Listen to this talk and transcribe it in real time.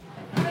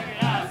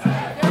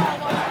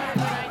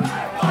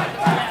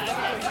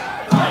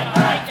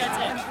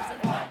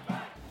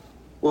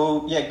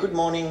Well, yeah, good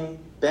morning,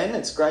 Ben.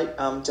 It's great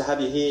to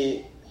have you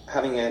here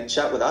having a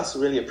chat with us.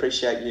 Really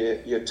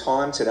appreciate your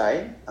time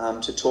today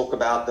to talk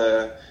about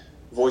the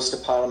Voice to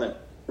Parliament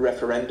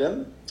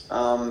referendum.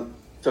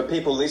 For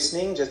people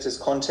listening, just as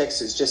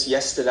context, it's just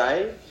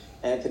yesterday,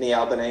 Anthony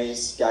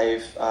Albanese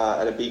gave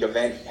at a big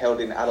event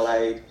held in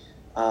Adelaide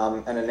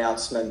an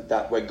announcement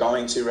that we're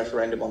going to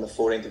referendum on the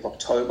 14th of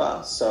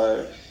October.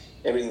 So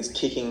everything's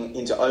kicking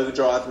into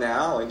overdrive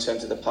now in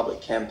terms of the public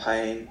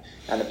campaign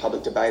and the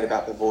public debate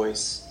about the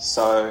voice.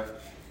 So,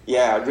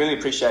 yeah, I really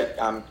appreciate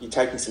you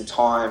taking some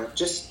time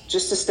just to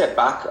step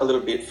back a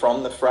little bit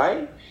from the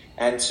fray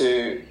and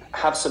to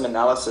have some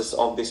analysis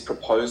of this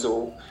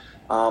proposal,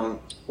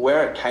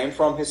 where it came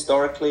from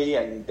historically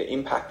and the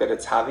impact that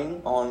it's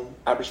having on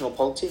Aboriginal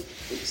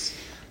politics.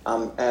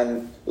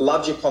 And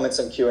loved your comments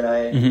on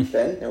Q&A,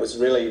 Ben. It was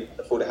really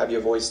wonderful to have your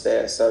voice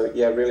there. So,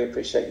 yeah, really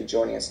appreciate you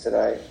joining us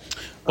today.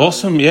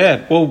 Awesome,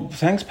 yeah. Well,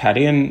 thanks,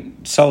 Paddy,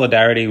 and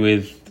solidarity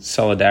with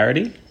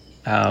solidarity.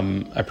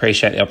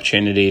 Appreciate the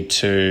opportunity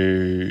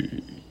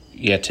to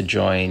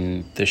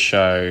join the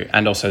show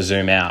and also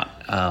zoom out.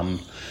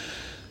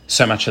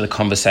 So much of the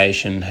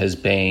conversation has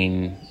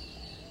been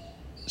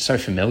so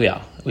familiar.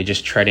 We're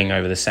just treading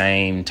over the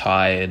same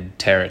tired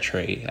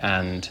territory,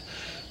 and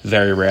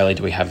very rarely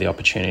do we have the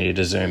opportunity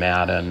to zoom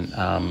out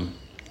and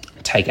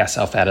take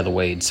ourselves out of the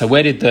weeds. So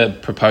where did the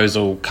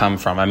proposal come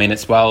from? I mean,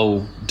 it's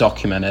well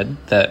documented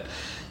that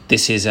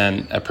this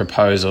isn't a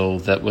proposal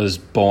that was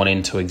born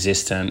into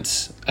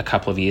existence a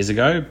couple of years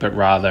ago, but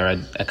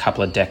rather a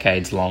couple of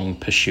decades long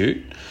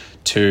pursuit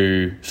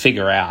to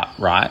figure out,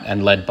 right,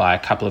 and led by a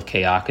couple of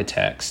key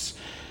architects,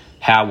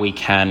 how we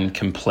can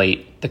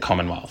complete the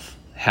Commonwealth,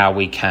 how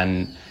we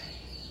can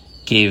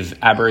give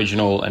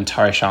Aboriginal and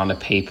Torres Strait Islander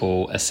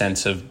people a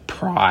sense of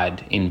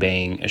pride in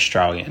being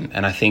Australian.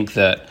 And I think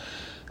that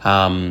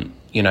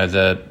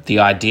the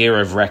idea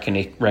of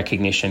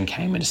recognition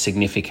came at a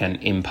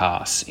significant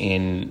impasse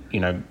in,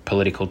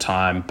 political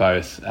time,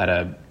 both at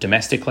a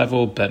domestic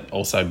level, but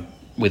also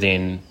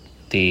within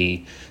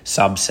the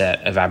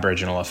subset of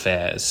Aboriginal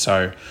affairs.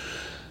 So,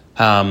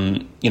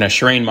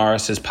 Shireen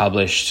Morris has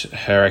published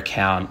her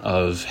account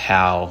of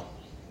how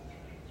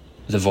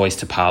the Voice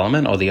to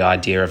Parliament, or the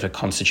idea of a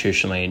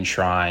constitutionally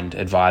enshrined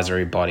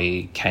advisory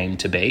body, came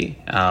to be.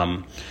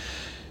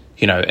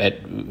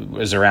 It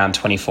was around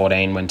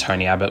 2014 when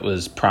Tony Abbott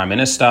was Prime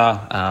Minister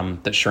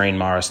that Shireen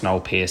Morris,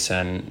 Noel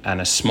Pearson and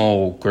a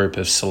small group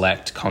of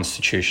select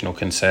constitutional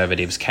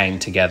conservatives came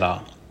together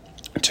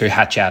to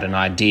hatch out an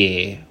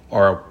idea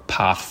or a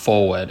path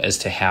forward as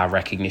to how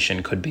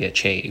recognition could be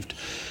achieved.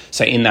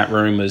 So in that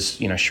room was,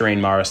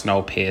 Shireen Morris,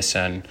 Noel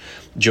Pearson,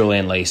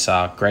 Julian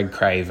Leeser, Greg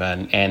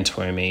Craven, Anne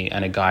Twomey,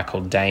 and a guy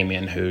called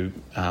Damien, who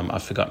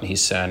I've forgotten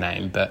his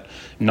surname, but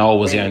Noel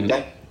was the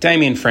only...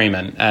 Damien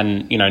Freeman,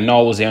 and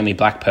Noel was the only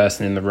black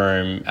person in the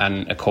room,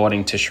 and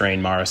according to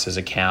Shireen Morris's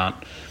account,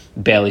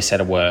 barely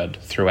said a word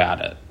throughout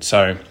it.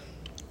 So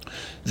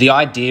the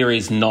idea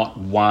is not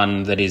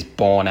one that is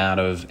born out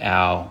of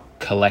our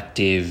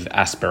collective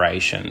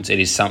aspirations. It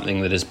is something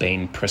that has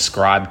been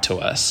prescribed to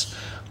us,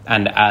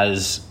 and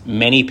as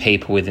many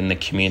people within the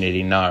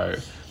community know,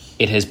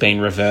 it has been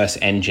reverse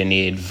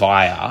engineered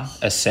via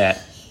a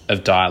set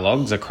of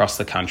dialogues across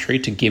the country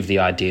to give the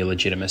idea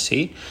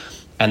legitimacy.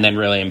 And then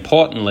really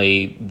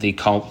importantly,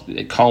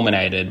 it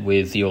culminated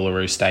with the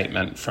Uluru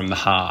Statement from the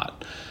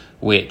Heart,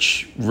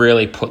 which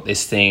really put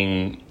this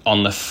thing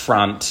on the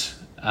front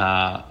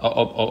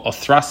or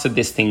thrusted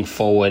this thing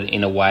forward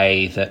in a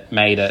way that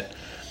made it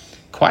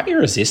quite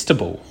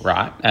irresistible,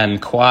 right?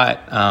 And quite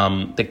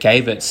that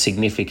gave it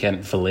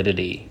significant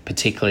validity,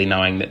 particularly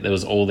knowing that there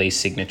was all these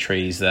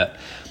signatories, that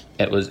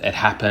it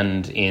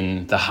happened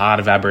in the heart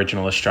of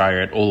Aboriginal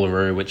Australia at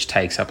Uluru, which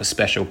takes up a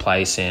special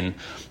place in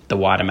the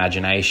wide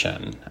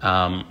imagination.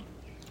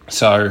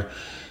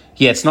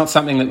 It's not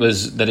something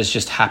that has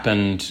just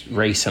happened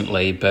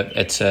recently, but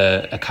it's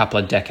a couple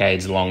of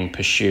decades long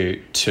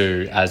pursuit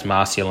to, as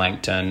Marcia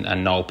Langton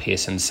and Noel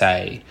Pearson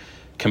say,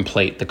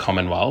 complete the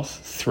Commonwealth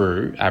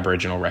through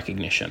Aboriginal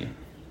recognition.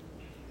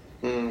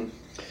 And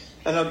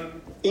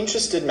I'm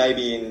interested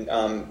maybe in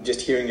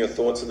just hearing your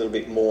thoughts a little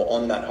bit more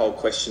on that whole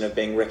question of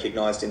being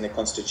recognised in the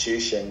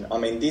Constitution. I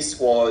mean, this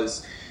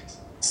was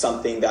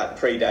something that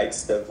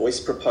predates the Voice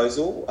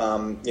proposal.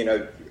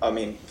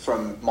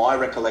 From my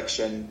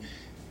recollection,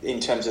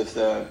 in terms of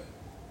the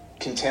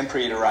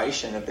contemporary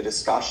iteration of the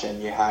discussion,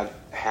 you had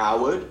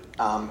Howard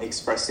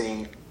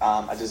expressing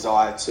a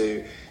desire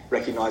to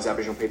recognise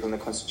Aboriginal people in the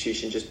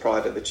Constitution just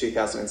prior to the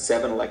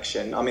 2007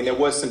 election. I mean, there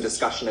was some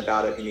discussion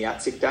about it in the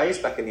ATSIC days,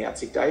 back in the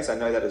ATSIC days, I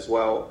know that as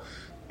well.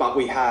 But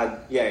we had,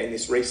 in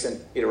this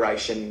recent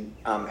iteration,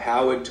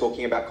 Howard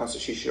talking about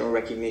constitutional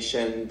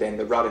recognition, then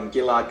the Rudd and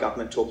Gillard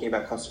government talking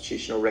about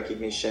constitutional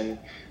recognition,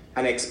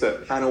 an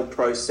expert panel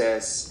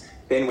process.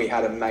 Then we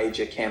had a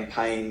major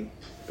campaign,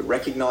 the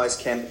Recognise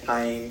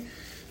campaign,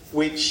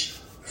 which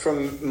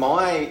from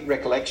my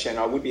recollection,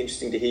 I would be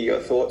interested to hear your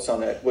thoughts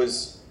on it,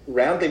 was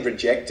roundly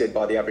rejected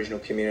by the Aboriginal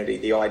community,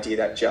 the idea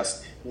that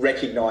just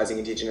recognising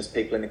Indigenous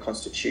people in the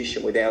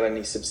Constitution without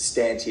any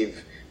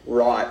substantive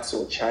rights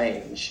or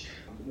change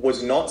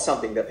was not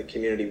something that the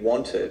community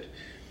wanted.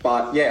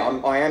 But yeah,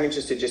 I am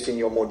interested just in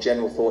your more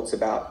general thoughts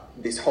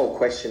about this whole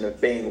question of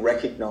being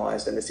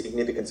recognised and the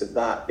significance of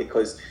that,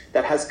 because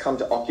that has come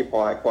to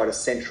occupy quite a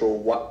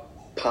central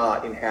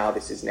part in how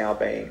this is now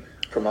being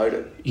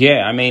promoted.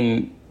 Yeah, I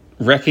mean,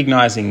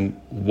 recognising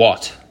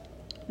what?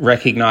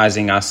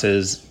 Recognising us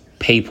as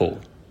people.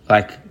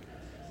 Like,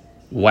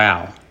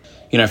 wow.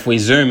 You know, if we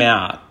zoom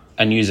out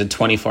and use a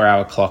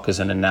 24-hour clock as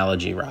an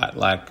analogy, right?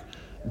 Like,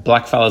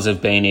 blackfellas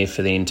have been here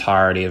for the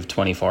entirety of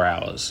 24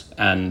 hours,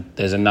 and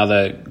there's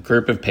another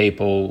group of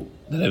people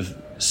that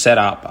have set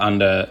up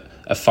under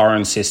a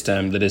foreign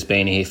system that has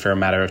been here for a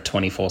matter of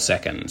 24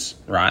 seconds,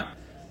 right?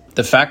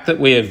 The fact that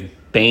we have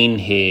been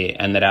here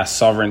and that our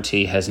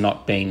sovereignty has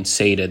not been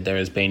ceded,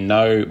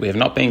 we have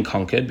not been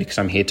conquered, because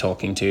I'm here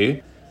talking to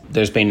you.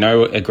 There's been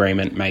no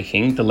agreement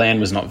making. The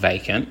land was not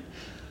vacant.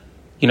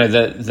 You know,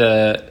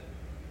 the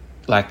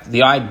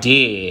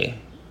idea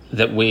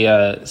that we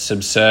are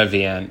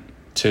subservient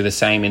to the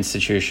same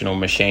institutional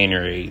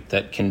machinery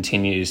that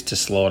continues to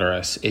slaughter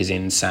us is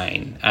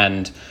insane.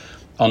 And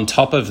on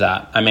top of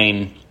that, I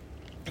mean,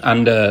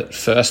 under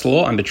first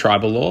law, under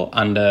tribal law,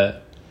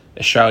 under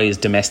Australia's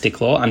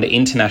domestic law, under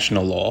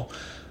international law,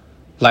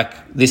 like,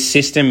 this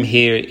system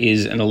here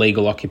is an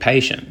illegal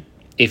occupation.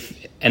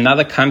 If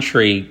another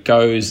country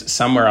goes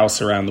somewhere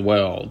else around the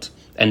world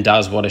and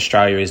does what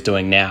Australia is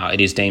doing now,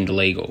 it is deemed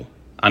illegal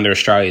under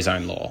Australia's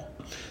own law.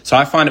 So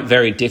I find it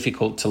very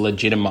difficult to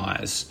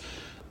legitimise,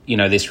 you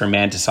know, this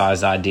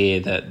romanticised idea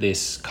that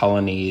this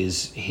colony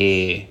is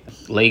here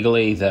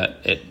legally, that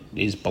it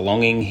is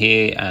belonging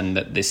here, and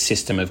that this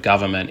system of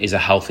government is a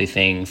healthy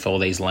thing for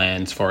these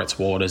lands, for its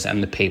waters,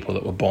 and the people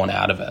that were born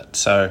out of it.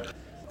 So,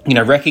 you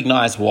know,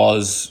 recognise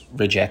was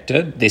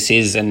rejected. This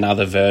is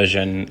another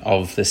version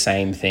of the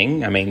same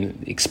thing. I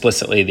mean,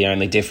 explicitly, the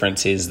only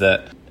difference is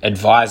that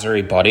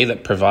advisory body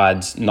that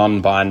provides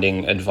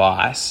non-binding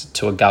advice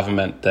to a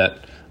government that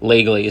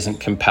legally isn't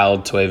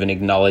compelled to even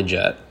acknowledge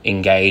it,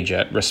 engage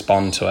it,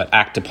 respond to it,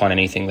 act upon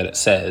anything that it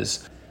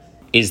says,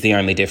 is the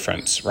only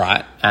difference,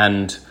 right?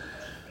 And,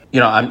 you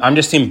know, I'm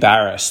just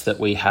embarrassed that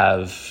we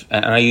have,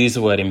 and I use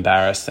the word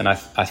embarrassed, and I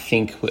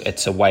think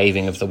it's a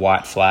waving of the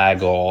white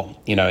flag, or,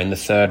 you know, in the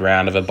third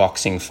round of a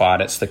boxing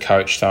fight, it's the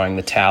coach throwing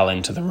the towel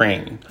into the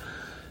ring,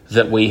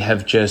 that we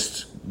have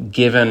just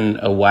given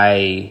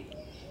away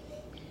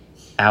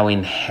our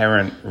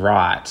inherent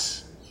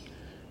rights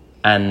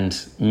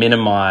and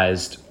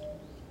minimised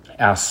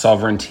our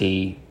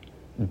sovereignty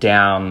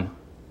down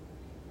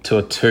to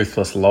a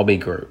toothless lobby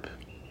group.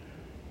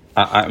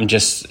 I'm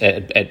just,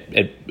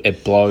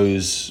 it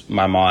blows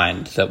my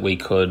mind that we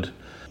could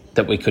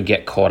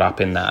get caught up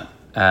in that,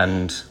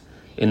 and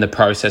in the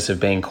process of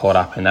being caught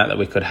up in that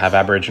we could have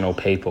Aboriginal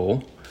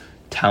people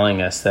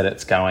telling us that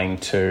it's going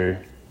to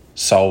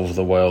solve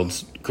the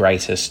world's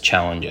greatest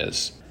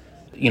challenges.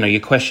 You know,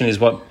 your question is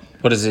what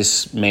does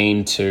this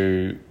mean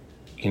to,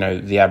 you know,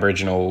 the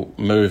Aboriginal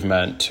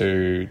movement,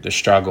 to the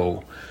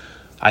struggle?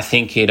 I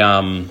think it,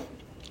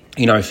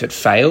 you know, if it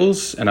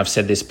fails, and I've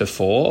said this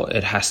before,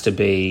 it has to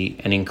be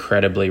an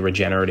incredibly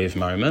regenerative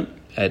moment.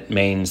 It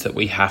means that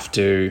we have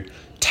to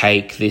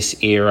take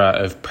this era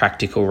of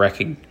practical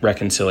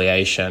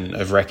reconciliation,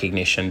 of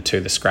recognition, to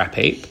the scrap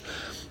heap,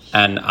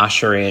 and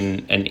usher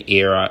in an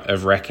era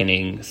of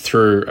reckoning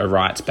through a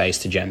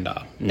rights-based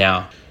agenda.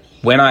 Now,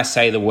 when I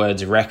say the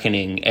words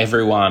reckoning,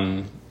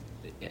 everyone...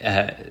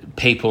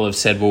 people have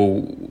said,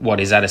 well, what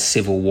is that, a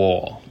civil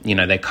war? You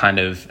know, they kind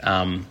of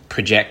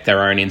project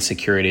their own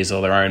insecurities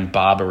or their own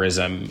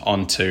barbarism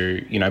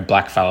onto, you know,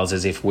 blackfellas,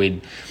 as if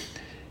we'd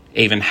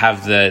even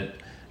have the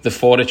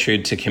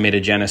fortitude to commit a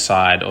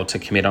genocide or to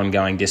commit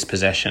ongoing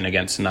dispossession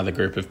against another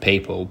group of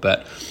people.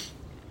 But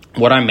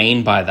what I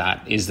mean by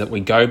that is that we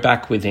go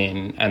back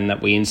within and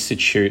that we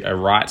institute a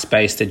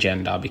rights-based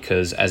agenda,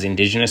 because as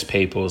Indigenous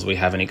peoples, we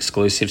have an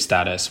exclusive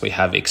status, we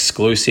have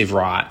exclusive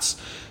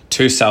rights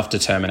to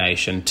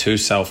self-determination, to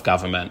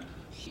self-government.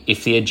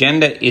 If the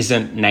agenda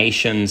isn't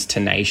nations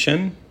to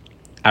nation,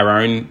 our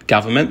own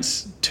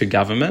governments to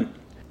government,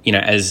 you know,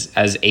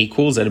 as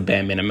equals at a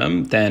bare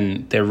minimum,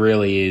 then there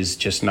really is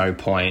just no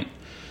point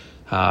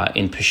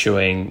in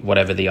pursuing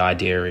whatever the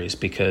idea is,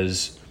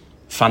 because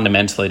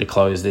fundamentally, to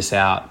close this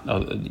out, or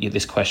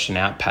this question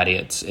out, Paddy,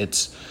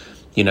 it's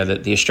you know,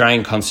 that the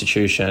Australian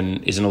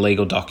Constitution is an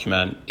illegal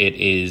document. It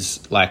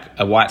is like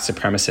a white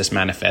supremacist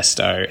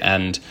manifesto,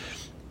 and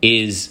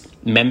is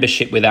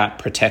membership without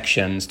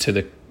protections to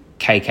the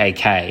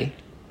KKK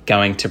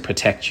going to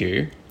protect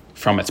you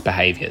from its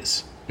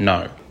behaviours?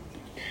 No.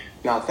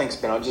 No, thanks,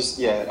 Ben.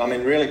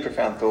 Really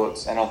profound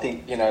thoughts, and I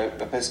think, you know,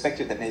 a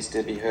perspective that needs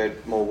to be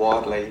heard more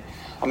widely.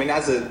 I mean,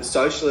 as a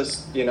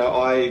socialist, you know,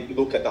 I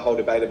look at the whole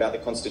debate about the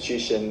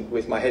Constitution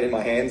with my head in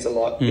my hands a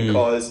lot,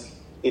 because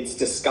it's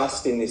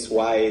discussed in this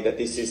way that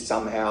this is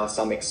somehow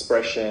some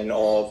expression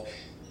of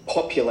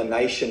popular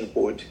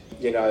nationhood,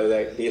 you know,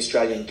 the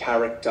Australian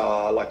character,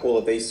 like all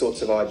of these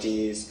sorts of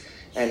ideas.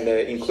 And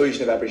the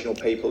inclusion of Aboriginal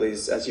people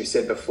is, as you've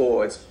said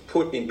before, it's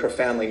put in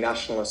profoundly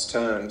nationalist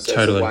terms.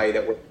 Totally. As a way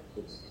that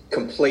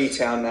complete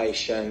our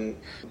nation,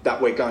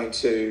 that we're going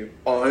to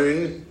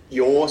own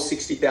your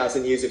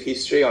 60,000 years of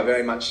history. I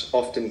very much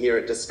often hear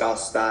it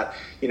discussed that,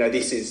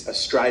 this is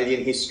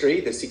Australian history,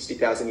 the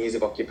 60,000 years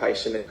of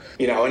occupation,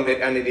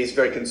 and it is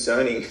very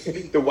concerning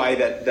the way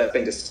that they've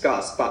been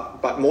discussed.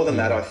 But more than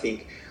that, I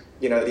think,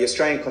 the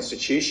Australian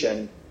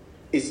Constitution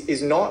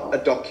is not a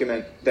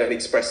document that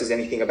expresses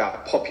anything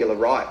about popular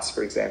rights,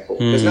 for example.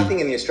 There's nothing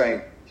in the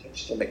Australian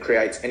Constitution that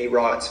creates any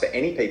rights for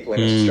any people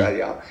in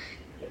Australia.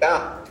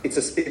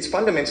 It's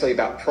fundamentally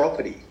about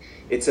property.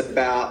 It's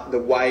about the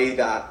way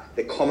that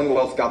the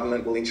Commonwealth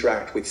government will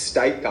interact with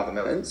state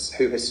governments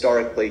who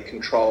historically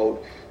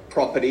controlled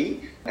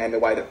property, and the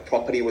way that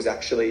property was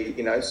actually,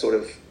 sort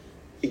of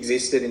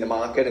existed in the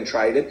market and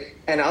traded,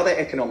 and other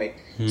economic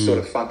sort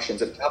of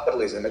functions of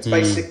capitalism. It's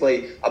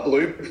basically a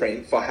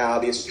blueprint for how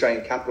the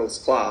Australian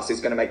capitalist class is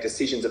going to make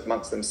decisions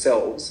amongst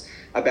themselves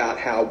about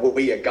how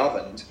we are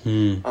governed.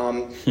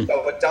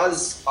 So it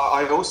does,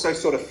 I also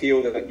sort of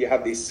feel that you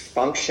have this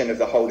function of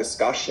the whole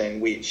discussion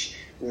which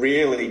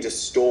really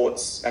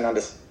distorts an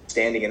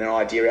understanding and an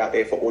idea out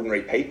there for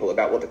ordinary people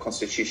about what the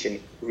Constitution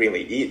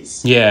really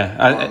is.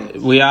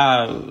 We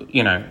are,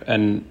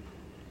 and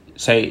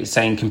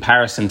say in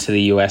comparison to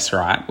the US,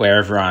 right, where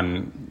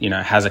everyone,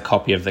 has a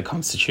copy of the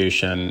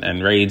Constitution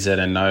and reads it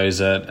and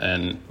knows it,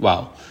 and,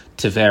 well,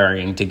 to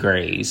varying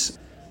degrees.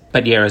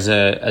 But as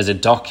a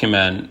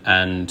document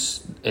and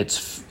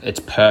its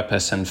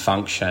purpose and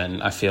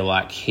function, I feel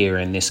like here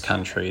in this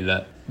country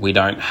that we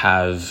don't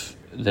have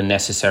the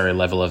necessary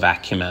level of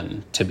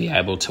acumen to be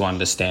able to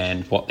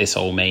understand what this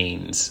all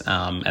means,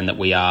 and that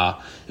we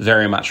are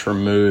very much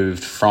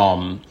removed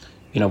from,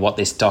 what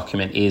this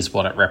document is,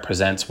 what it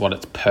represents, what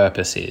its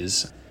purpose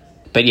is.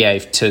 But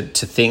to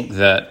think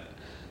that,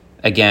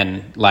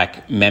 again,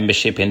 like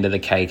membership into the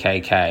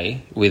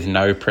KKK with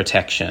no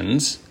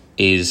protections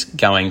is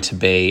going to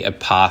be a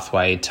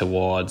pathway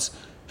towards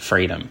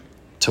freedom,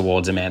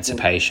 towards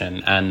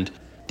emancipation. And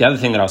the other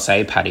thing that I'll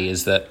say, Paddy,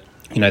 is that,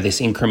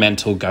 this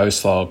incremental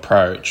go-slow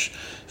approach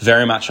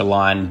very much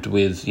aligned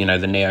with, the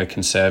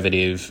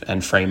neoconservative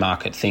and free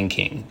market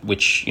thinking,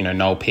 which,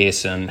 Noel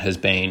Pearson has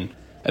been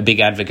a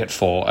big advocate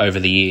for over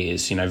the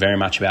years, very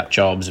much about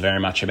jobs, very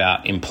much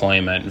about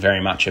employment,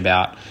 very much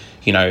about,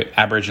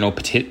 Aboriginal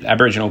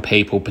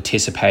people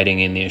participating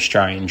in the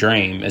Australian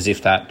dream, as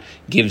if that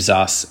gives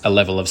us a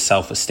level of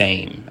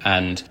self-esteem.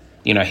 And,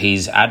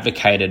 he's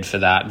advocated for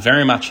that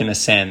very much in a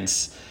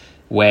sense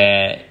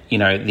where,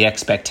 the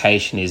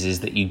expectation is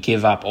that you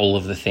give up all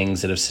of the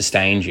things that have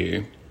sustained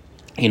you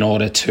in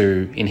order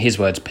to, in his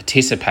words,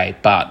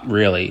 participate, but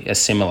really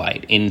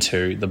assimilate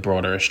into the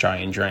broader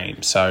Australian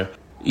dream. So,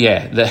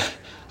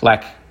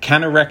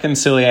 can a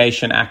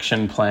reconciliation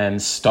action plan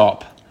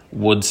stop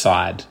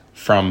Woodside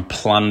from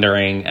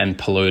plundering and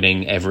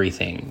polluting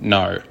everything?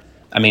 No.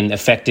 I mean,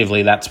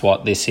 effectively, that's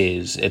what this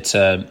is. It's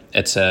a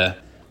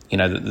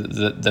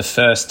the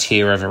first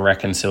tier of a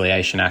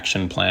reconciliation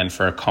action plan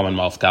for a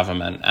Commonwealth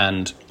government.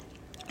 And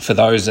for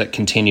those that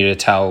continue to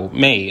tell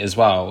me as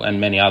well, and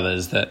many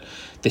others, that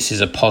this is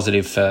a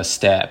positive first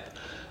step,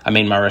 I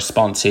mean, my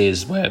response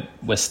is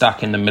we're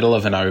stuck in the middle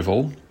of an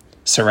oval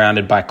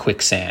surrounded by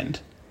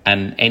quicksand,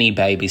 and any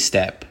baby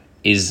step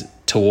is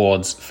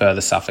towards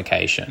further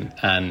suffocation.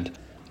 And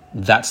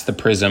that's the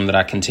prism that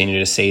I continue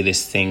to see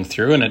this thing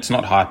through. And it's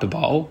not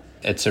hyperbole.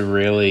 It's a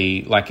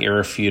really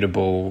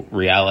irrefutable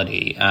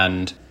reality.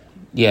 And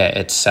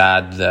it's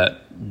sad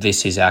that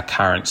this is our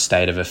current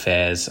state of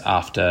affairs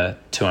after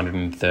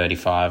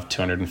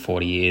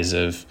 240 years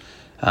of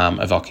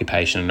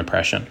occupation and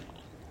oppression.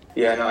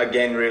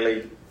 Again,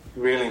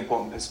 really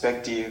important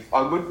perspective.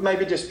 I would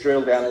maybe just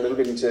drill down a little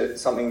bit into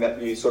something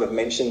that you sort of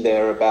mentioned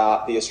there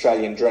about the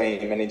Australian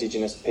dream and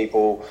Indigenous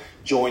people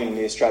joining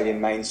the Australian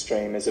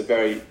mainstream as a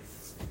very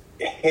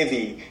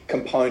heavy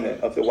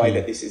component of the way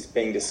that this is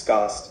being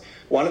discussed.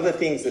 One of the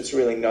things that's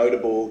really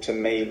notable to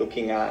me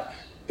looking at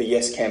the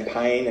Yes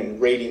campaign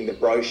and reading the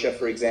brochure,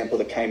 for example,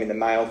 that came in the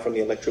mail from the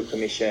Electoral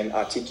Commission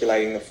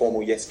articulating the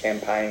formal Yes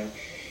campaign,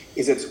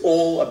 is it's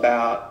all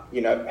about,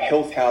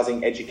 health,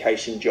 housing,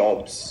 education,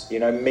 jobs,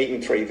 meat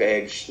and three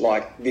veg.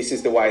 This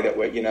is the way that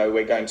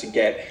we're going to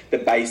get the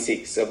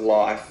basics of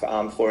life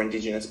for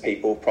Indigenous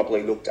people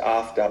properly looked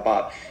after.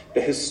 But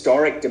the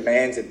historic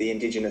demands of the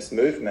Indigenous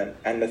movement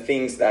and the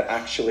things that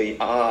actually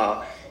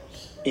are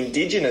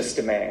Indigenous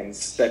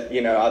demands that,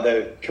 are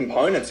the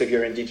components of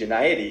your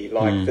indigeneity,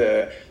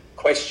 the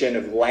question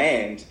of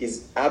land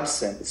is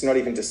absent. It's not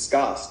even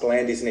discussed.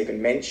 Land isn't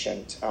even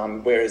mentioned,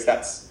 whereas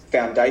that's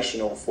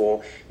foundational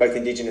for both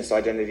Indigenous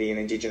identity and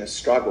Indigenous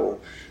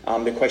struggle.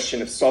 The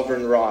question of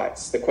sovereign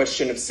rights, the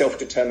question of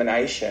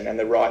self-determination and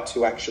the right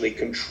to actually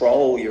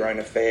control your own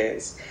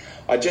affairs.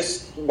 I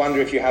just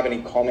wonder if you have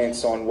any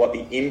comments on what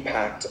the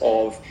impact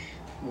of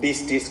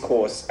this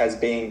discourse as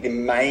being the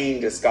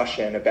main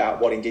discussion about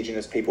what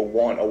Indigenous people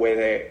want or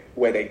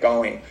where they're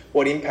going.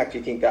 What impact do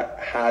you think that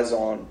has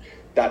on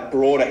that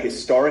broader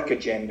historic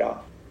agenda,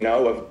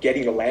 of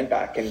getting your land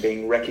back and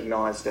being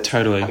recognised as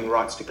having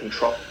rights to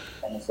control?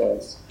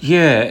 affairs?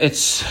 Yeah,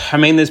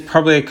 there's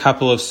probably a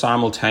couple of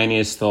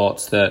simultaneous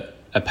thoughts that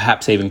are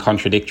perhaps even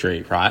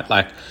contradictory, right?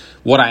 Like,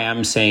 what I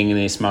am seeing in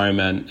this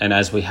moment, and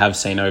as we have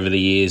seen over the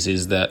years,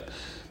 is that,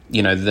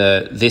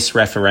 this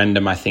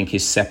referendum, I think,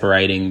 is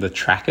separating the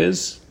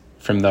trackers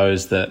from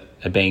those that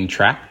are being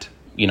tracked.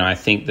 I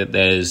think that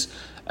there's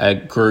a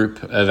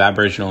group of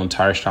Aboriginal and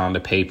Torres Strait Islander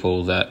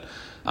people that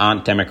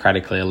aren't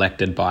democratically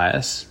elected by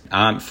us,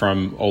 aren't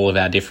from all of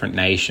our different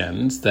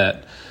nations,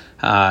 that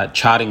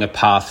charting a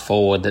path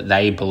forward that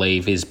they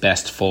believe is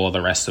best for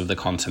the rest of the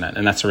continent.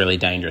 And that's a really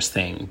dangerous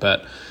thing.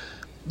 But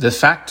the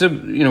fact of,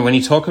 when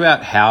you talk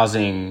about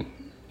housing,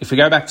 if we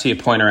go back to your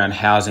point around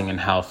housing and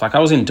health, like I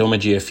was in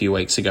Doomadgee a few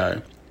weeks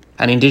ago,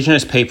 and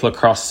Indigenous people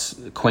across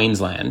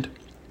Queensland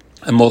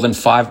are more than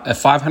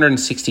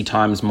 560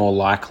 times more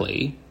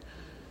likely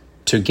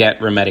to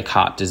get rheumatic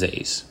heart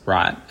disease,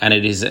 right? And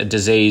it is a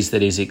disease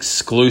that is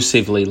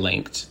exclusively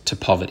linked to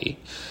poverty.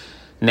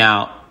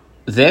 Now,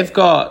 they've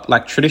got,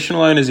 like,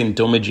 traditional owners in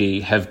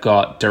Doomadgee have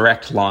got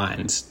direct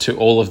lines to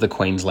all of the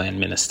Queensland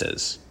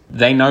ministers.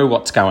 They know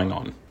what's going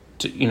on.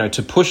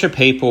 To push a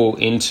people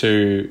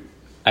into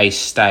a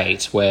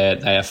state where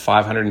they are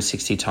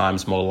 560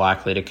 times more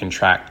likely to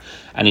contract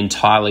an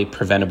entirely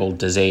preventable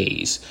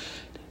disease,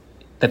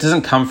 that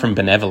doesn't come from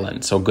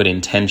benevolence or good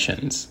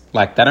intentions.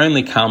 Like, that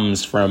only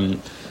comes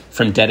from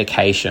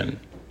dedication,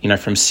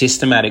 from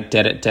systematic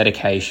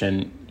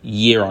dedication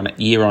year on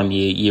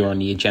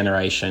year,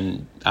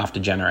 generation after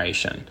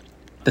generation.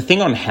 The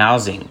thing on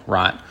housing,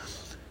 right?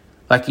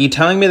 Like, you're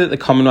telling me that the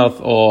Commonwealth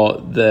or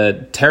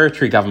the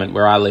territory government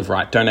where I live,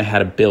 right, don't know how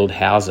to build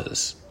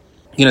houses.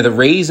 The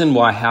reason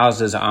why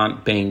houses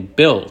aren't being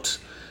built,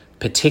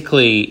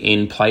 particularly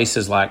in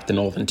places like the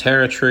Northern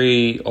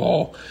Territory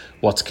or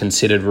what's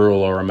considered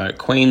rural or remote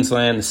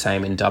Queensland, the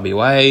same in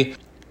WA,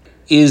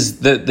 is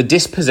that the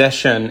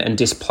dispossession and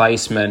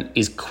displacement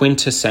is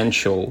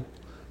quintessential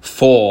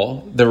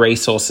for the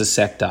resources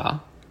sector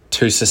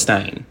to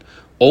sustain.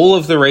 All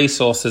of the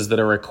resources that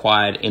are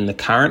required in the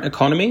current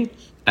economy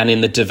and in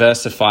the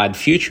diversified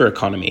future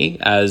economy,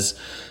 as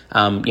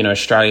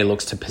Australia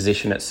looks to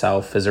position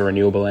itself as a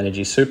renewable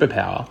energy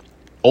superpower,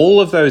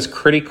 all of those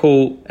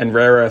critical and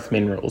rare earth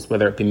minerals,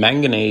 whether it be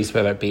manganese,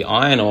 whether it be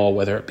iron ore,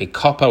 whether it be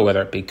copper,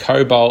 whether it be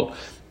cobalt,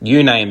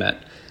 you name it,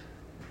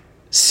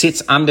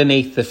 sits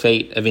underneath the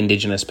feet of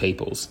Indigenous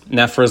peoples.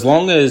 Now, for as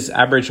long as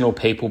Aboriginal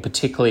people,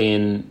 particularly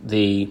in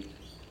the,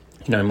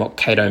 what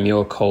Cato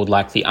Muir called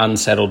like the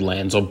unsettled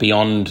lands, or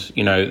beyond,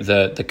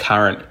 the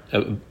current,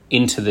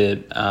 into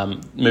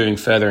the, moving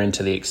further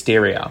into the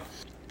interior,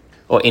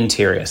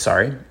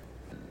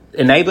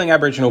 enabling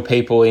Aboriginal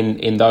people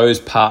in those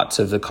parts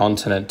of the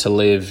continent to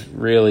live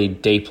really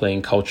deeply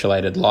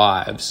enculturated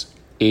lives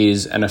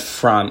is an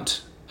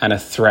affront and a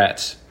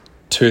threat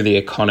to the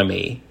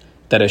economy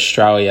that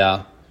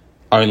Australia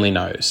only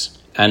knows,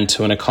 and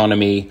to an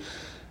economy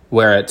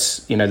where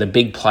it's, the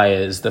big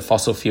players, the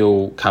fossil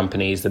fuel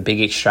companies, the big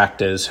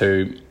extractors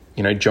who,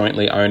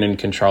 jointly own and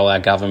control our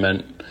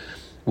government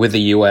with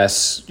the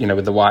US,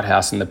 with the White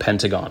House and the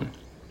Pentagon.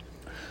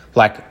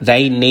 Like,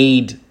 they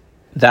need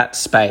that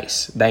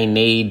space. They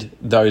need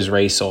those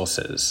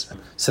resources.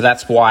 So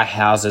that's why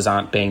houses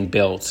aren't being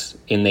built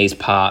in these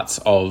parts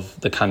of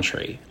the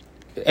country.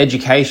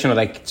 Education, or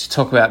they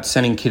talk about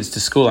sending kids to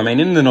school. I mean,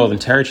 in the Northern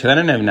Territory, they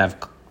don't even have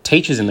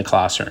teachers in the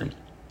classroom,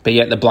 but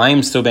yet the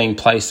blame's still being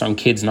placed on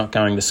kids not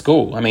going to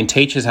school. I mean,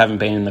 teachers haven't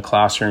been in the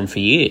classroom for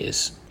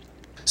years.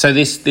 So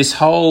this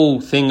whole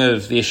thing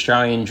of the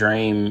Australian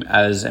dream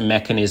as a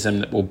mechanism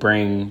that will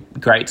bring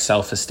great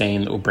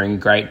self-esteem, that will bring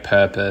great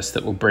purpose,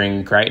 that will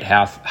bring great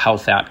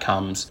health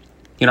outcomes.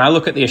 I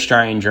look at the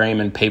Australian dream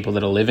and people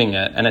that are living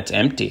it, and it's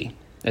empty.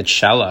 It's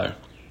shallow.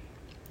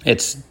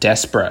 It's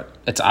desperate.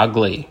 It's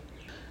ugly.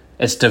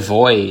 It's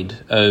devoid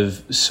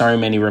of so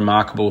many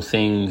remarkable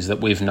things that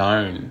we've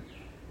known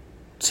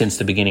since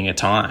the beginning of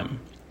time.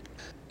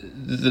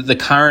 The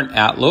current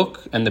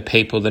outlook and the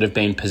people that have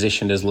been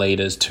positioned as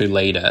leaders to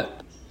lead it,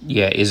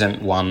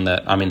 isn't one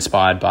that I'm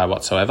inspired by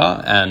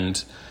whatsoever,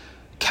 and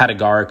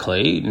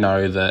categorically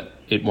know that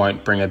it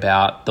won't bring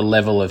about the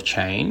level of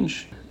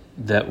change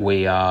that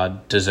we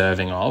are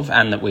deserving of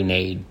and that we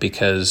need,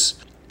 because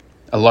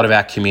a lot of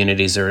our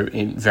communities are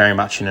very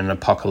much in an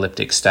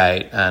apocalyptic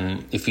state,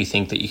 and if you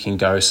think that you can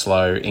go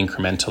slow,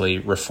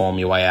 incrementally reform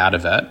your way out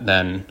of it,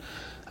 then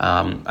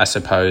I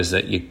suppose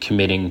that you're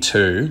committing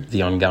to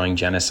the ongoing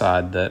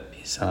genocide that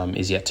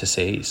is yet to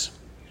cease.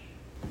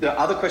 The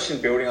other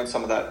question building on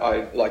some of that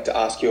I'd like to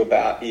ask you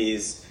about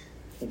is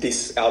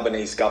this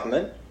Albanese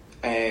government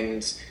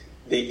and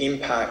the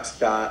impact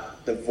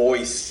that the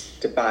voice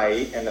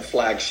debate and the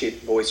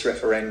flagship voice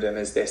referendum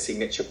as their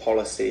signature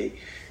policy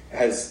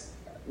has.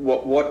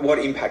 What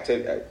impact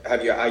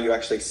are you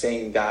actually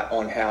seeing that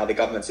on how the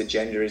government's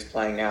agenda is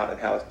playing out and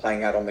how it's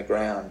playing out on the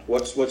ground?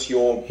 What's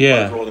your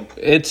overall input?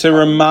 It's a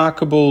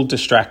remarkable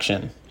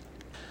distraction.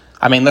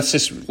 I mean,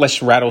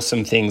 let's rattle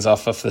some things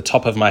off the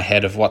top of my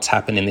head of what's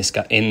happened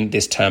in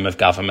this term of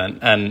government,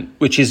 and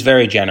which is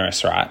very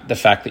generous, right? The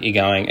fact that you're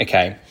going,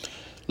 okay,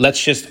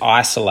 let's just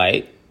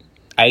isolate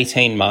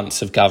 18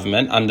 months of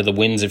government under the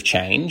winds of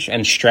change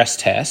and stress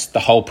test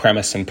the whole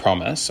premise and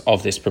promise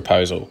of this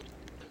proposal.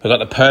 We've got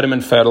the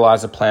Perdaman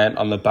fertiliser plant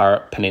on the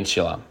Burrup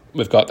Peninsula.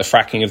 We've got the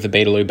fracking of the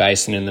Beetaloo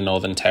Basin in the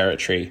Northern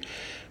Territory.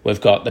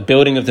 We've got the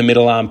building of the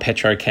Middle Arm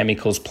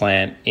Petrochemicals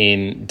plant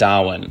in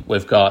Darwin.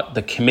 We've got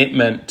the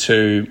commitment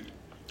to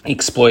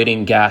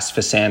exploiting gas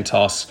for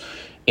Santos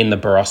in the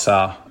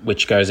Barossa,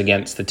 which goes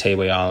against the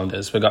Tiwi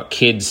Islanders. We've got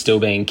kids still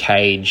being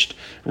caged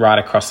right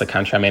across the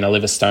country. I mean, I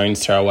live a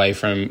stone's throw away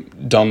from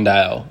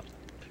Dondale,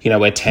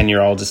 where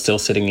 10-year-olds are still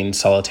sitting in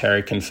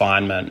solitary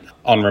confinement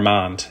on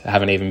remand,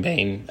 haven't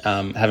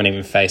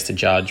even faced a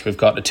judge. We've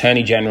got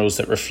attorney generals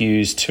that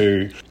refuse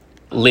to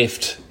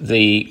lift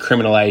the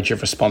criminal age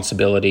of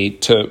responsibility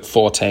to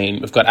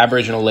 14. We've got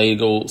Aboriginal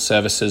legal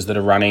services that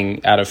are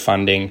running out of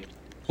funding.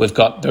 We've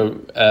got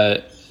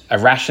a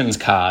rations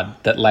card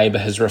that Labor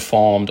has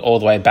reformed all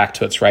the way back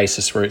to its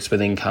racist roots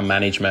with income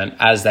management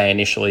as they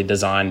initially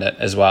designed it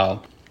as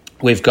well.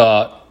 We've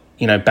got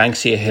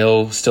Banksia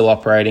Hill still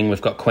operating.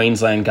 We've got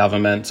Queensland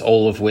governments,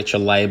 all of which are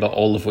Labor,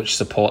 all of which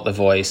support the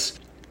voice,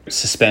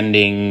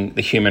 suspending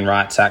the Human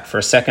Rights Act for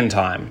a second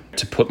time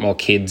to put more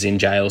kids in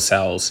jail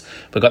cells.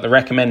 We've got the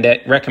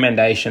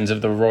recommendations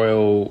of the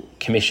Royal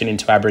Commission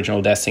into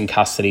Aboriginal Deaths in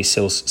Custody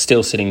still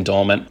sitting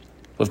dormant.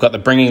 We've got the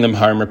Bringing Them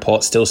Home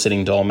report still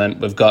sitting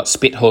dormant. We've got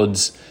spit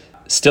hoods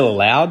still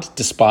allowed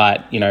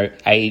despite,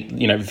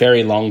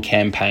 very long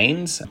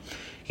campaigns,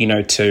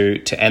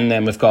 to end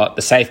them. We've got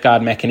the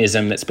safeguard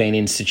mechanism that's been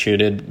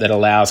instituted that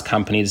allows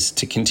companies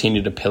to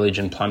continue to pillage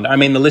and plunder. I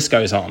mean, the list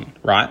goes on,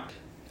 right?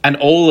 And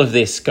all of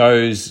this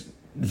goes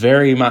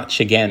very much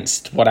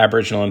against what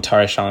Aboriginal and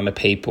Torres Strait Islander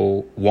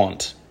people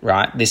want,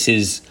 right? This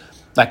is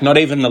not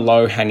even the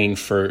low-hanging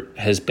fruit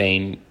has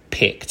been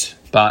picked.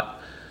 But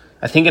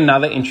I think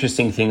another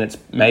interesting thing that's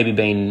maybe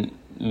been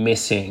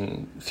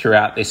missing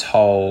throughout this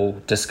whole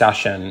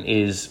discussion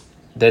is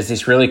there's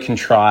this really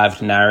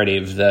contrived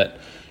narrative that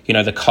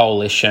the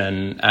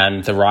coalition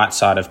and the right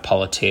side of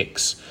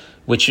politics,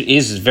 which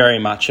is very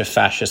much a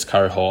fascist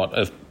cohort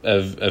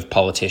of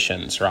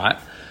politicians, right,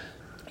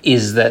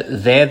 is that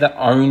they're the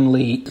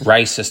only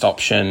racist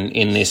option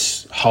in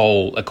this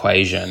whole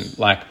equation.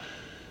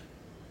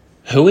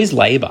 Who is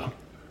Labor?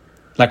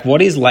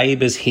 What is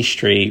Labor's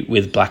history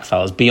with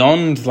blackfellas?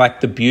 Beyond,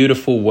 the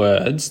beautiful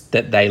words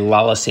that they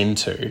lull us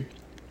into,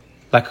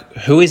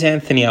 who is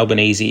Anthony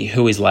Albanese?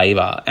 Who is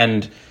Labor?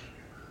 And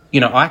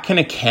I can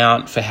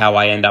account for how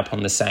I end up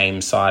on the same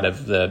side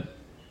of the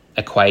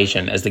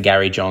equation as the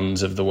Gary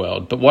Johns of the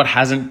world. But what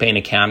hasn't been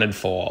accounted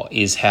for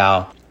is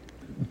how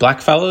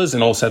blackfellas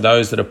and also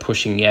those that are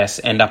pushing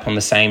yes end up on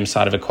the same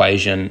side of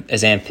equation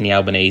as Anthony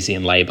Albanese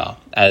and Labor,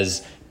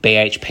 as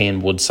BHP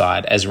and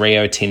Woodside, as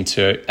Rio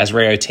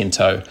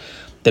Tinto,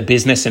 the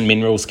Business and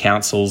Minerals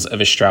Councils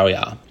of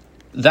Australia.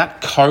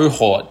 That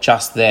cohort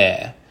just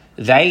there,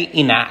 they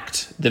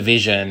enact the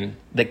vision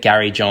that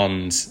Gary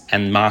Johns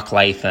and Mark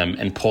Latham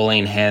and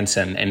Pauline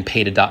Hanson and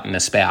Peter Dutton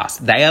espouse.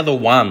 They are the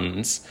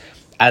ones,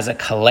 as a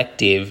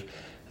collective,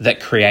 that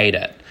create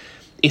it.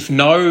 If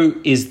no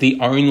is the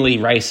only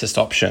racist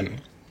option,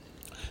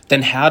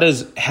 then how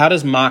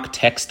does Mark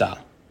Textor,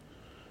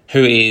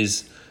 who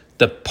is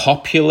the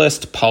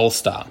populist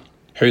pollster,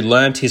 who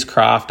learnt his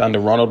craft under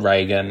Ronald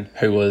Reagan,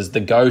 who was the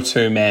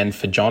go-to man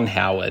for John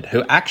Howard,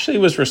 who actually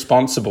was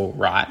responsible,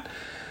 right,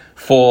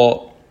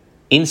 for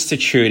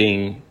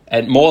instituting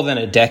at more than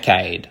a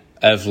decade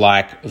of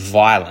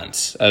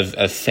violence,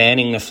 of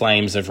fanning the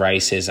flames of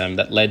racism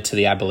that led to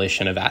the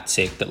abolition of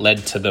ATSIC, that led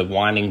to the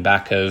winding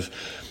back of,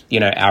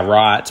 our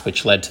rights,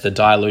 which led to the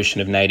dilution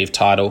of native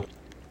title.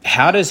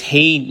 How does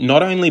he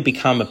not only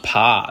become a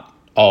part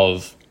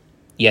of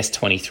Yes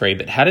 23,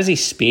 but how does he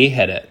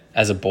spearhead it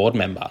as a board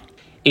member?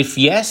 If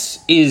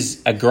Yes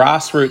is a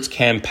grassroots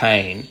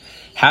campaign,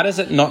 how does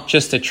it not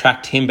just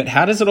attract him, but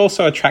how does it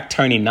also attract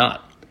Tony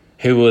Nutt,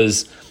 who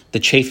was the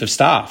Chief of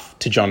Staff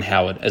to John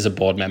Howard, as a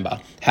board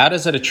member? How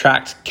does it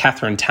attract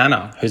Catherine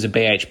Tanner, who's a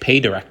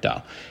BHP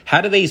director?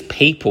 How do these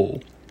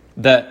people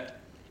that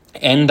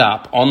end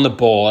up on the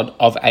board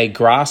of a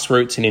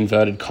grassroots, in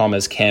inverted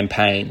commas,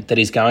 campaign that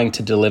is going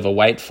to deliver,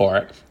 wait for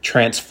it,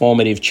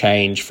 transformative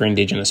change for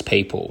Indigenous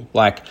people?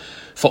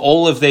 For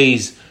all of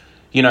these,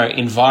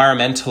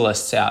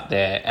 environmentalists out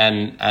there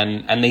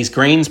and these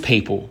Greens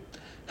people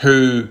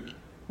who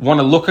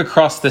want to look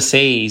across the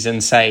seas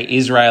and say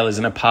Israel is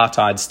an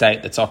apartheid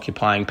state that's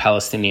occupying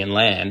Palestinian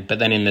land, but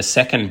then in the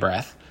second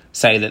breath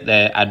say that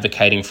they're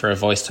advocating for a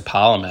voice to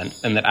Parliament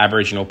and that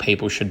Aboriginal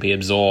people should be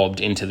absorbed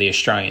into the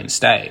Australian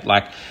state.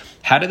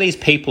 How do these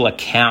people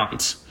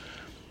account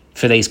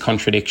for these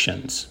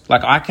contradictions?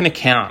 I can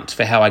account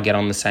for how I get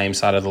on the same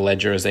side of the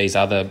ledger as these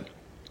other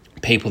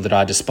people that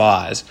I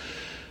despise,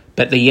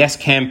 but the Yes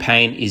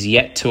campaign is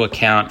yet to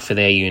account for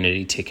their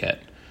unity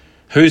ticket.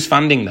 Who's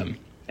funding them?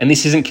 And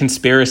this isn't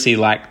conspiracy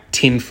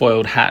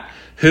tin-foiled hat.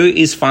 Who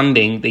is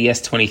funding the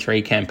Yes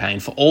 23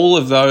 campaign? For all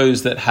of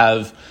those that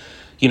have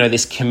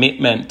this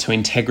commitment to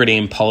integrity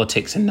in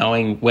politics and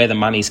knowing where the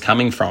money's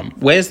coming from.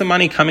 Where's the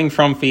money coming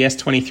from for Yes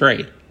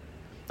 23?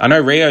 I know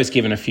Rio's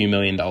given a few $1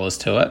 million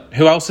to it.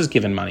 Who else has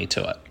given money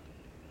to it?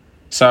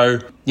 So,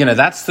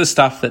 that's the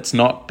stuff that's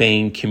not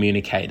being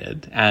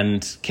communicated.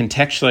 And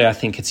contextually, I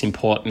think it's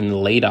important in the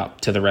lead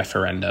up to the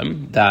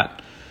referendum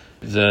that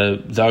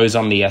those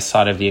on the yes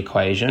side of the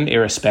equation,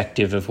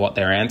 irrespective of what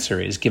their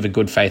answer is, give a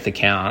good faith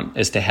account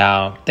as to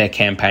how their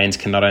campaigns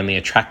can not only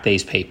attract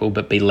these people,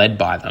 but be led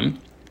by them.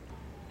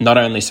 Not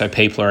only so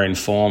people are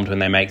informed when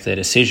they make their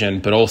decision,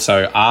 but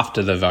also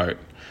after the vote,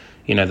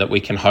 that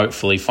we can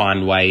hopefully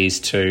find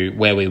ways to,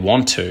 where we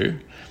want to,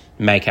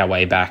 make our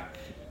way back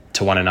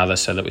to one another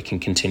so that we can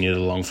continue the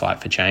long fight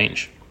for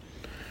change.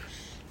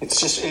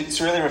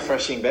 It's really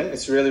refreshing, Ben.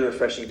 It's really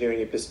refreshing hearing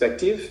your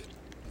perspective.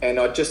 And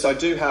I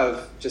do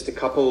have just a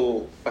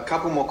couple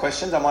more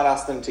questions. I might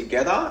ask them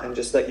together and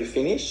just let you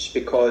finish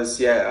because,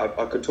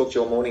 I could talk to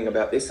you all morning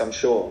about this, I'm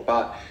sure.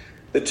 But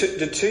the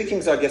two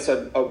things I guess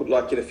I would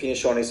like you to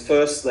finish on is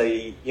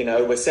firstly,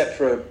 we're set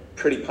for a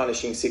pretty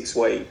punishing 6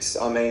 weeks.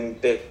 I mean,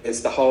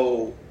 there's the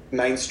whole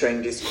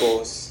mainstream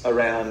discourse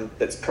around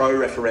that's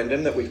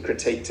pro-referendum that we've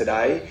critiqued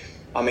today.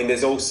 I mean,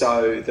 there's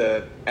also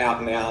the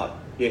out-and-out,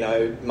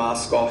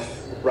 mask-off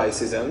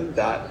racism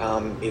that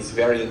is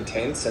very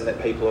intense and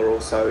that people are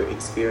also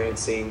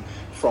experiencing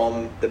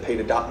from the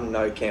Peter Dutton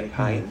No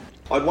campaign.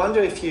 I wonder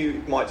if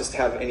you might just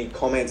have any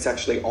comments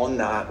actually on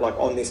that, like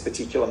on this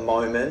particular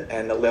moment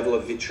and the level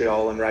of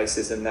vitriol and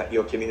racism that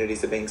your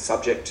communities are being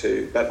subject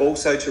to, but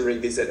also to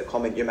revisit a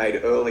comment you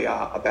made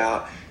earlier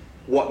about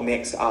what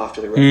next after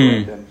the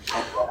referendum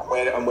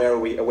and where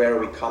are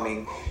we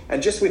coming?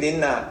 And just within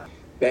that,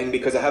 Ben,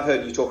 because I have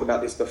heard you talk about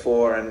this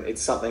before and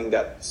it's something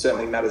that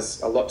certainly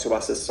matters a lot to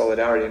us as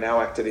Solidarity and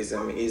our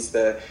activism, is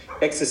the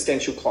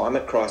existential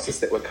climate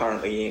crisis that we're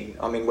currently in.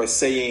 I mean, we're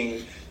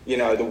seeing,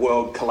 the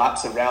world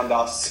collapse around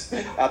us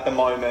at the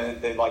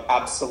moment. They're like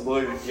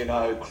absolute,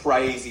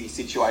 crazy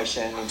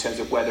situation in terms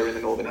of weather in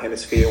the Northern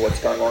Hemisphere,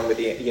 what's going on with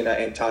the,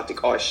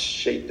 Antarctic ice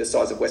sheet the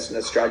size of Western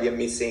Australia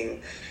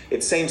missing.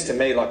 It seems to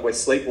me like we're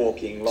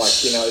sleepwalking,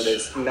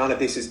 there's none of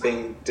this is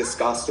being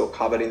discussed or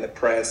covered in the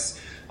press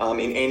in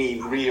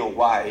any real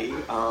way,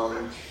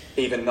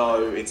 even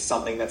though it's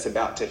something that's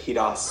about to hit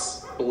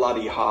us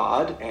bloody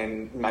hard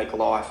and make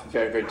life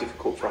very, very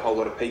difficult for a whole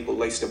lot of people,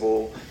 least of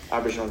all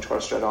Aboriginal and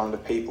Torres Strait Islander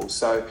people.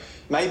 So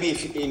maybe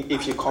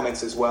if your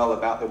comments as well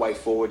about the way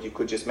forward, you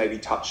could just maybe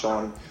touch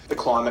on the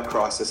climate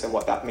crisis and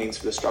what that means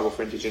for the struggle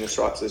for Indigenous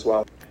rights as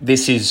well.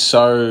 This is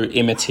so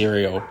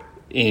immaterial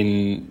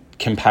in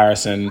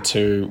comparison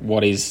to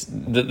what is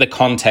the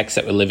context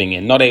that we're living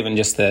in, not even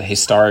just the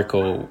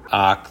historical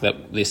arc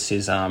that this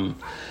is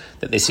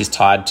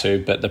tied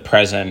to, but the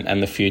present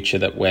and the future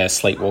that we're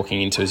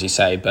sleepwalking into, as you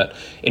say. But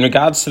in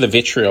regards to the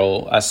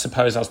vitriol, I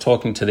suppose I was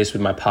talking to this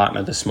with my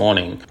partner this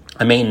morning.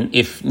 I mean,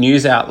 if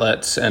news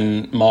outlets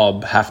and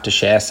mob have to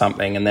share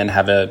something and then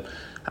have a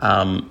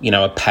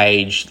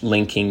page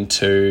linking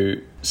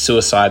to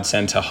suicide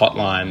centre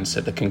hotlines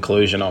at the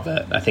conclusion of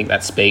it, I think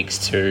that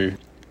speaks to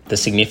the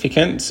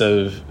significance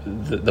of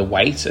the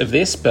weight of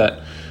this.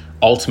 But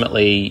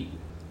ultimately,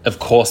 of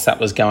course, that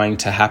was going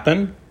to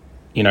happen.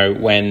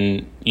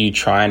 When you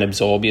try and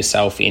absorb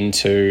yourself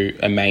into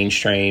a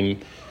mainstream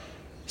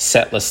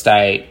settler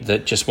state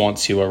that just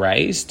wants you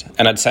erased.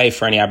 And I'd say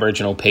for any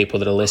Aboriginal people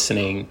that are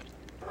listening,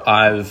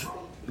 I've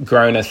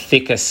grown a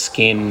thicker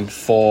skin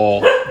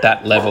for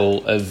that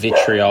level of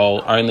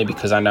vitriol only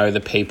because I know the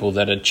people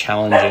that are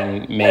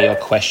challenging me or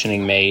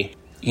questioning me,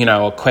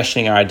 or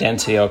questioning our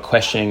identity or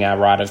questioning our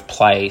right of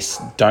place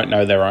don't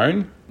know their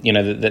own.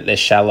 That they're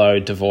shallow,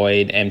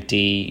 devoid,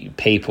 empty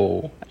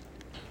people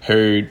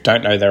who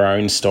don't know their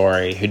own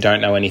story, who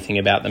don't know anything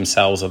about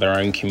themselves or their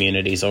own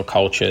communities or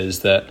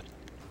cultures.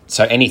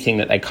 So anything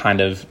that they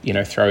kind of,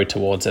 throw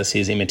towards us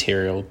is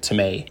immaterial to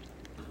me.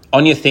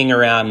 On your thing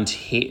around,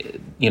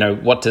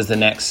 what does the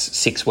next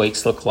 6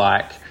 weeks look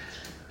like,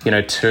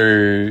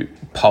 to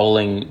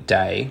polling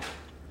day?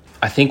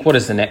 I think what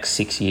is the next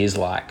 6 years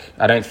like?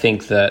 I don't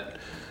think that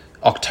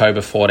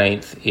October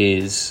 14th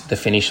is the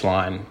finish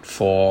line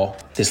for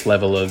this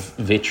level of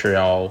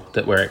vitriol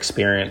that we're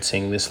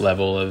experiencing, this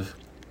level of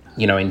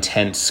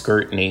intense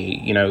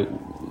scrutiny.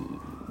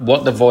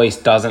 What the Voice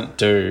doesn't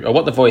do, or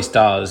what the Voice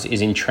does,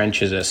 is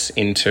entrenches us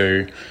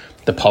into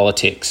the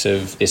politics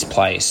of this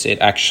place. It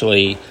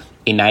actually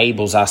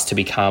enables us to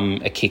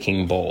become a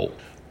kicking ball.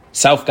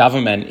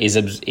 Self-government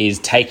is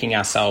taking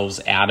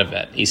ourselves out of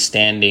it, is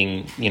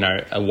standing,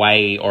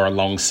 away or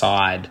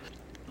alongside,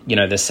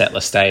 the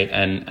settler state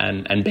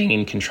and being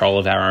in control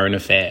of our own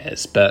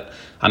affairs. But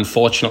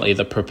unfortunately,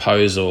 the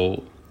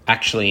proposal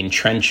actually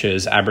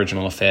entrenches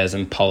Aboriginal affairs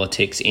and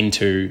politics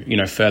into,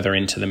 further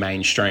into the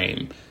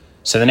mainstream.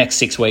 So the next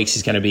 6 weeks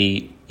is going to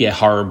be,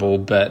 horrible,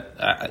 but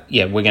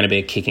we're going to be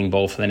a kicking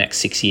ball for the next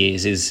 6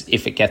 years. Is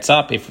if it gets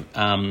up, if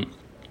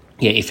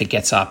it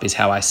gets up is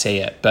how I see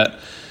it. But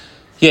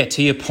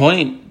to your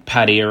point,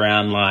 Paddy,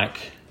 around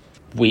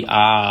we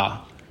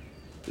are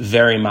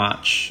very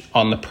much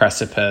on the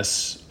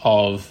precipice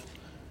of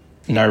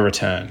no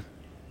return.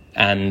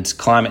 And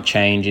climate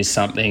change is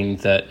something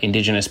that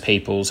Indigenous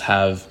peoples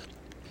have,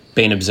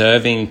 been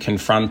observing,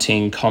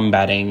 confronting,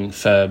 combating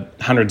for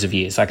hundreds of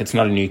years. Like, it's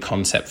not a new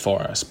concept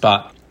for us.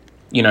 But,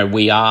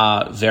 we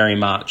are very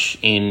much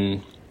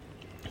in,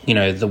 the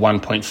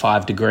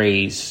 1.5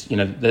 degrees.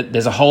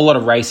 There's a whole lot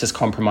of racist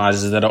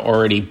compromises that are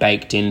already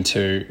baked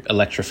into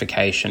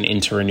electrification,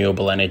 into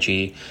renewable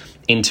energy,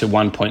 into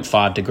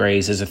 1.5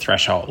 degrees as a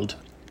threshold.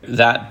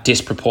 That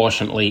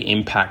disproportionately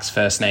impacts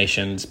First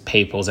Nations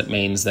peoples. It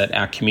means that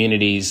our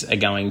communities are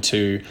going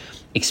to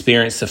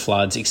experience the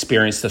floods,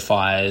 experience the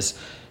fires,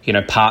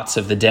 parts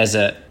of the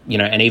desert,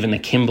 and even the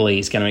Kimberley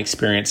is going to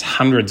experience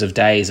hundreds of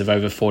days of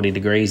over 40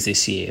 degrees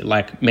this year.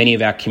 Like, many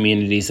of our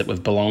communities that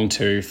we've belonged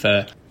to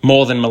for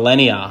more than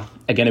millennia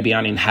are going to be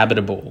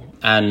uninhabitable.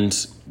 And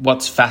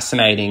what's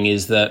fascinating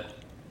is that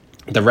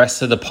the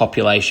rest of the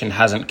population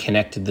hasn't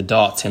connected the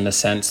dots in the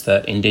sense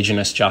that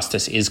Indigenous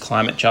justice is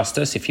climate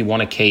justice. If you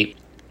want to keep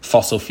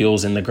fossil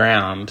fuels in the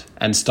ground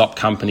and stop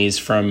companies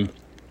from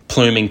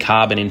pluming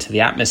carbon into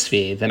the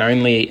atmosphere, then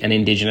only an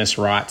Indigenous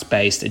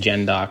rights-based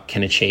agenda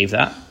can achieve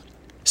that.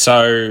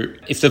 So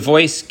if the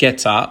voice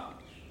gets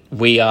up,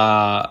 we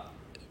are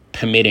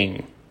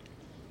permitting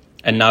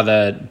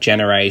another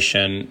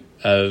generation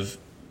of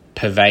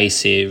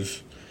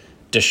pervasive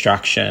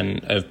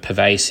destruction, of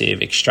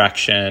pervasive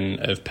extraction,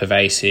 of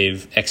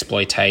pervasive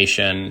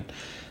exploitation.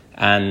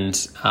 And,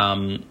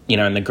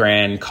 in the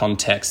grand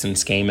context and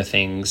scheme of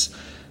things,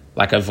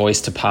 like, a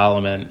voice to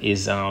Parliament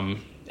is...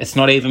 it's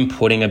not even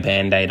putting a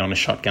Band-Aid on a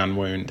shotgun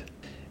wound.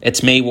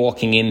 It's me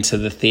walking into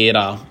the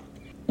theatre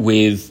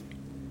with,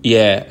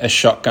 a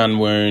shotgun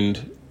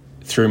wound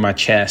through my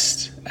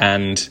chest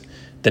and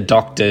the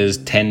doctors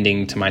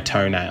tending to my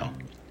toenail.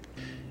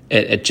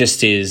 It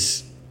just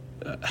is...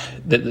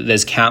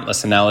 there's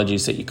countless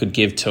analogies that you could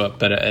give to it,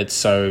 but it's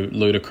so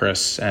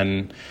ludicrous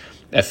and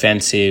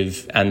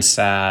offensive and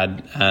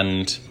sad.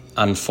 And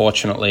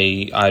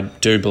unfortunately, I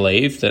do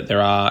believe that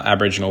there are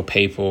Aboriginal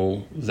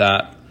people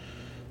that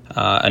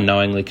are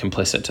knowingly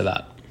complicit to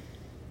that.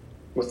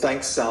 Well,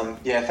 thanks.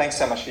 Thanks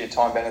so much for your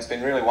time, Ben. It's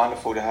been really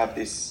wonderful to have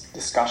this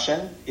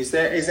discussion. Is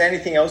there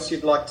anything else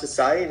you'd like to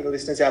say to the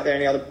listeners out there?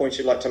 Any other points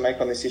you'd like to make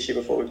on this issue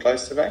before we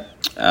close today?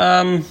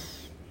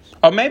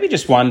 Or maybe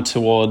just one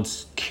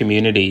towards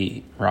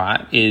community,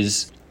 right?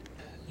 Is,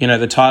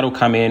 the tide will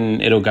come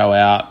in, it'll go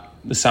out,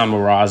 the sun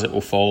will rise, it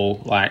will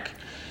fall. Like,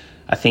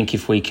 I think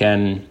if we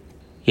can,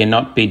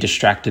 not be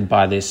distracted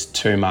by this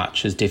too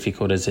much, as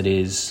difficult as it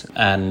is,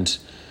 and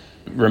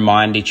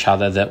remind each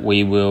other that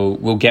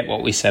we'll get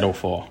what we settle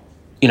for.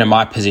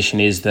 My position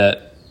is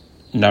that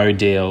no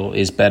deal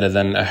is better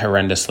than a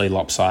horrendously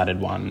lopsided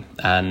one,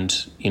 and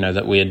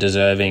that we are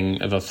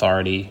deserving of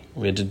authority,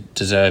 we're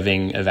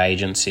deserving of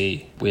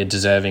agency, we're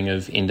deserving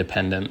of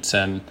independence,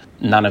 and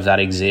none of that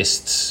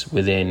exists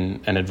within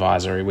an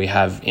advisory. We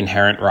have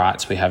inherent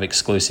rights, we have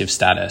exclusive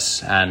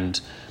status, and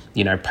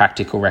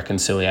practical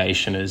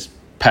reconciliation, as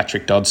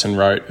Patrick Dodson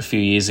wrote a few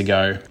years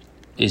ago,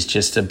 is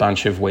just a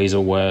bunch of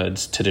weasel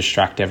words to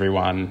distract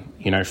everyone,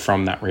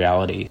 from that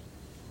reality.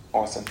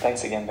 Awesome.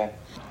 Thanks again, Ben.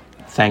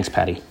 Thanks,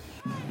 Paddy.